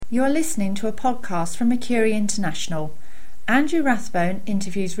You are listening to a podcast from Mercury International. Andrew Rathbone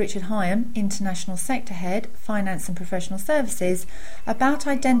interviews Richard Higham, International Sector Head, Finance and Professional Services, about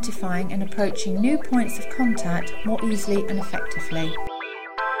identifying and approaching new points of contact more easily and effectively.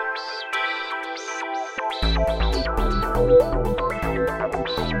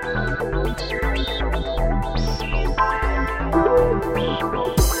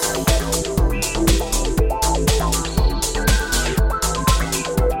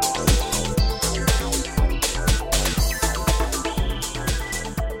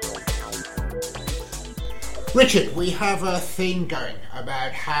 Richard, we have a theme going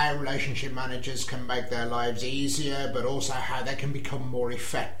about how relationship managers can make their lives easier, but also how they can become more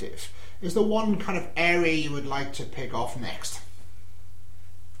effective. Is there one kind of area you would like to pick off next?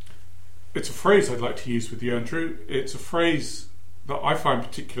 It's a phrase I'd like to use with you, Andrew. It's a phrase that I find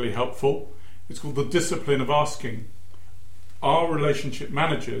particularly helpful. It's called the discipline of asking. Are relationship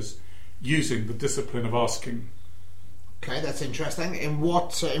managers using the discipline of asking? Okay, that's interesting. In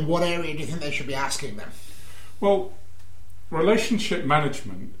what area do you think they should be asking them? Well, relationship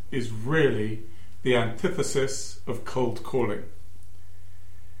management is really the antithesis of cold calling.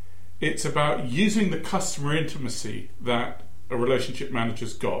 It's about using the customer intimacy that a relationship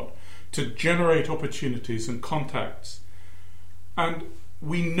manager's got to generate opportunities and contacts. And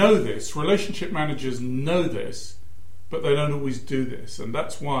we know this, relationship managers know this, but they don't always do this. And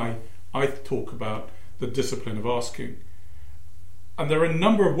that's why I talk about the discipline of asking. And there are a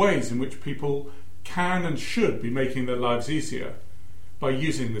number of ways in which people can and should be making their lives easier by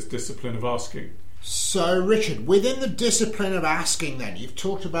using this discipline of asking. So, Richard, within the discipline of asking then, you've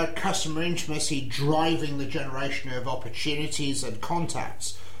talked about customer intimacy driving the generation of opportunities and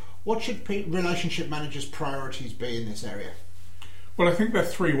contacts. What should relationship managers' priorities be in this area? Well, I think there are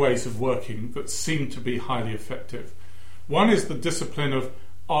three ways of working that seem to be highly effective. One is the discipline of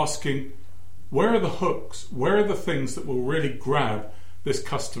asking, where are the hooks? Where are the things that will really grab this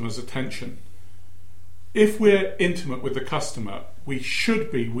customer's attention? If we're intimate with the customer, we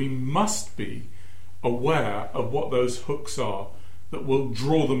must be aware of what those hooks are that will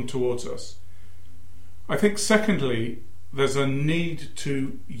draw them towards us. I think secondly, there's a need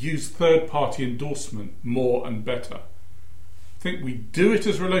to use third-party endorsement more and better. I think we do it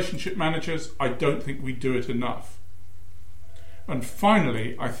as relationship managers. I don't think we do it enough. And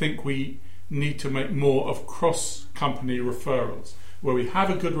finally, I think we need to make more of cross-company referrals, where we have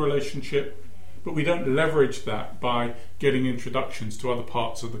a good relationship, but we don't leverage that by getting introductions to other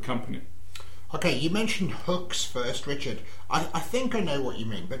parts of the company. Okay, you mentioned hooks first, Richard. I think I know what you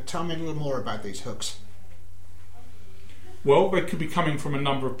mean, but tell me a little more about these hooks. Well, they could be coming from a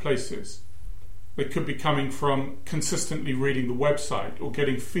number of places. They could be coming from consistently reading the website or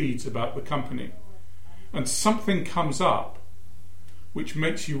getting feeds about the company. And something comes up which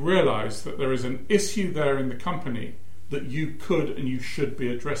makes you realise that there is an issue there in the company that you could and you should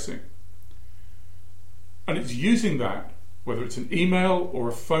be addressing. And it's using that, whether it's an email or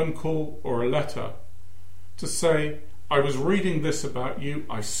a phone call or a letter, to say, I was reading this about you,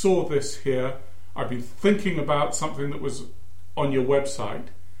 I saw this here, I've been thinking about something that was on your website.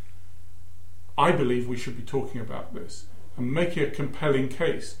 I believe we should be talking about this and making a compelling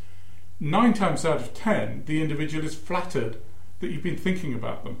case. 9 times out of 10, the individual is flattered that you've been thinking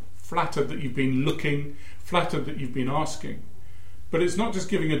about them, flattered that you've been looking, flattered that you've been asking. But it's not just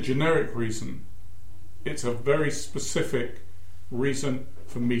giving a generic reason. It's a very specific reason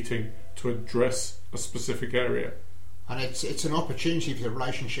for meeting to address a specific area. And it's an opportunity for the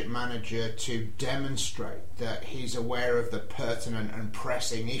relationship manager to demonstrate that he's aware of the pertinent and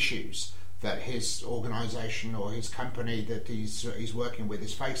pressing issues that his organisation or his company that he's working with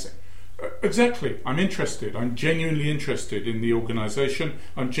is facing. Exactly. I'm interested. I'm genuinely interested in the organisation.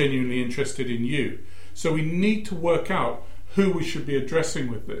 I'm genuinely interested in you. So we need to work out who we should be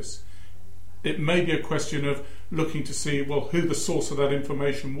addressing with this. It may be a question of looking to see, well, who the source of that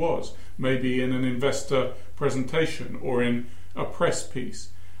information was, maybe in an investor presentation or in a press piece.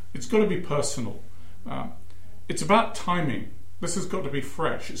 It's got to be personal. It's about timing. This has got to be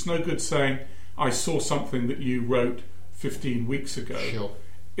fresh. It's no good saying, I saw something that you wrote 15 weeks ago. Sure.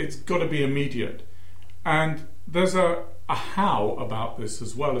 It's got to be immediate. And there's a how about this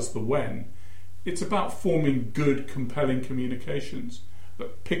as well as the when. It's about forming good, compelling communications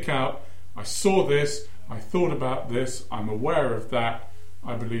that pick out, I saw this, I thought about this, I'm aware of that,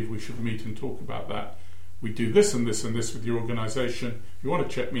 I believe we should meet and talk about that. We do this and this and this with your organisation. If you want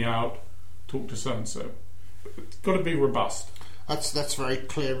to check me out, talk to so-and-so. It's got to be robust. That's very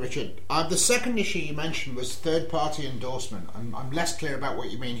clear, Richard. The second issue you mentioned was third-party endorsement. I'm less clear about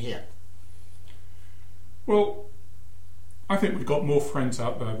what you mean here. Well, I think we've got more friends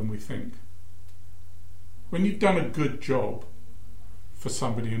out there than we think. When you've done a good job for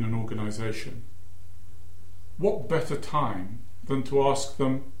somebody in an organisation, what better time than to ask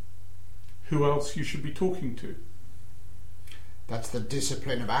them who else you should be talking to? That's the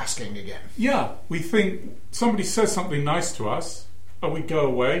discipline of asking again. Yeah, we think somebody says something nice to us and we go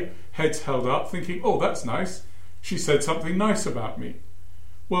away, heads held up, thinking, oh, that's nice. She said something nice about me.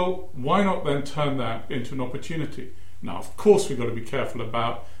 Well, why not then turn that into an opportunity? Now, of course, we've got to be careful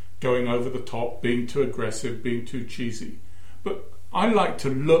about going over the top, being too aggressive, being too cheesy. But I like to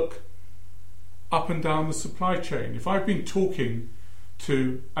look up and down the supply chain. If I've been talking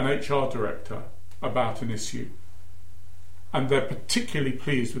to an HR director about an issue and they're particularly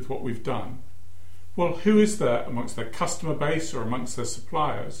pleased with what we've done, well, who is there amongst their customer base or amongst their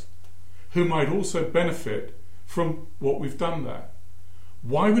suppliers who might also benefit from what we've done there?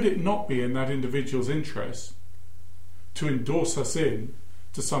 Why would it not be in that individual's interest to endorse us in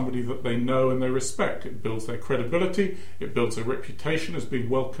to somebody that they know and they respect? It builds their credibility, it builds their reputation as being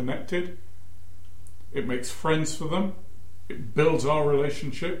well connected, it makes friends for them, it builds our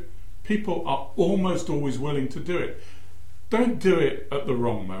relationship. People are almost always willing to do it. Don't do it at the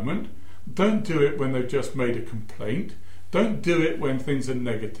wrong moment. Don't do it when they've just made a complaint. Don't do it when things are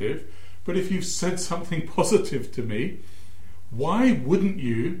negative. But if you've said something positive to me, why wouldn't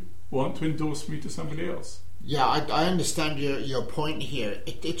you want to endorse me to somebody else? Yeah, I understand your point here.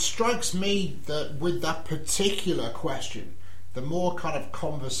 It strikes me that with that particular question, the more kind of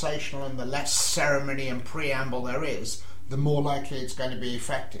conversational and the less ceremony and preamble there is, the more likely it's going to be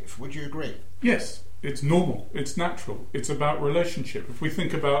effective. Would you agree? Yes, it's normal, it's natural, it's about relationship. If we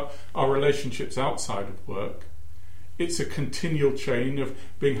think about our relationships outside of work, it's a continual chain of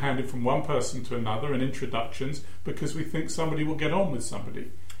being handed from one person to another and introductions because we think somebody will get on with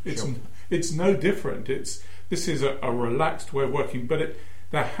somebody. It's no different. This is a relaxed way of working, but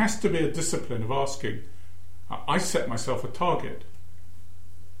there has to be a discipline of asking. I set myself a target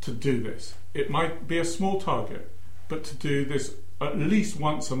to do this. It might be a small target, but to do this at least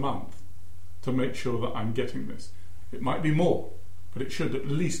once a month to make sure that I'm getting this. It might be more, but it should at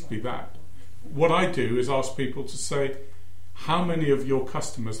least be that. What I do is ask people to say, how many of your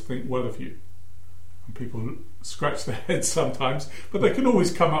customers think well of you? And people scratch their heads sometimes, but they can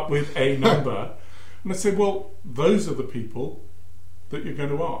always come up with a number. And I say, well, those are the people that you're going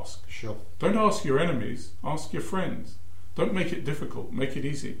to ask. Sure. Don't ask your enemies, ask your friends. Don't make it difficult, make it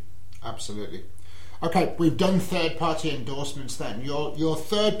easy. Absolutely. Okay, we've done third-party endorsements then. Your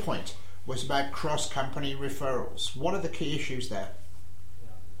third point was about cross-company referrals. What are the key issues there?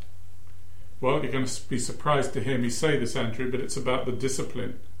 Well, you're going to be surprised to hear me say this, Andrew, but it's about the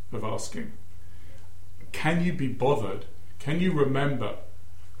discipline of asking. Can you be bothered? Can you remember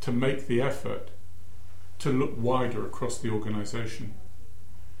to make the effort to look wider across the organisation?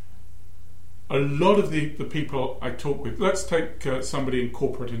 A lot of the people I talk with, let's take somebody in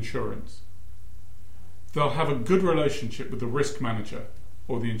corporate insurance. They'll have a good relationship with the risk manager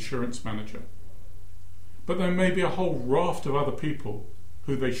or the insurance manager. But there may be a whole raft of other people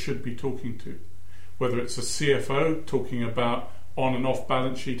who they should be talking to. Whether it's a CFO talking about on and off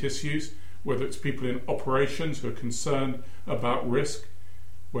balance sheet issues, whether it's people in operations who are concerned about risk,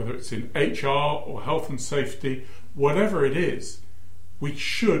 whether it's in HR or health and safety, whatever it is, we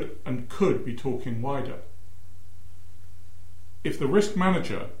should and could be talking wider. If the risk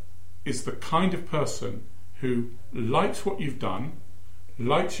manager is the kind of person who likes what you've done,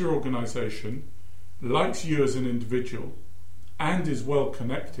 likes your organisation, likes you as an individual, and is well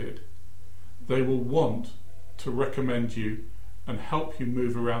connected, they will want to recommend you and help you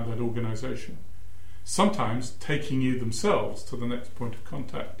move around that organisation. Sometimes taking you themselves to the next point of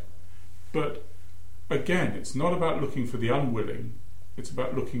contact. But again, it's not about looking for the unwilling, it's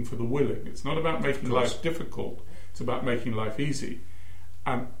about looking for the willing. It's not about making life difficult, it's about making life easy.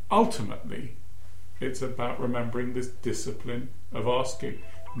 And ultimately, it's about remembering this discipline of asking,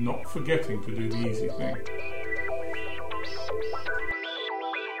 not forgetting to do the easy thing.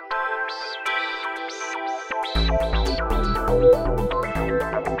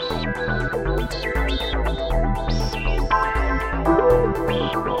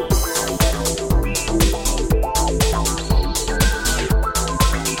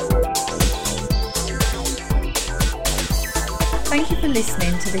 Thank you for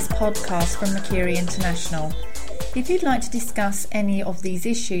listening to this podcast from Mercury International. If you'd like to discuss any of these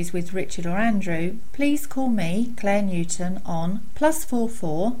issues with Richard or Andrew, please call me, Claire Newton, on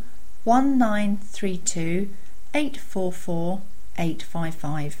 +44 1932 844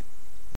 855.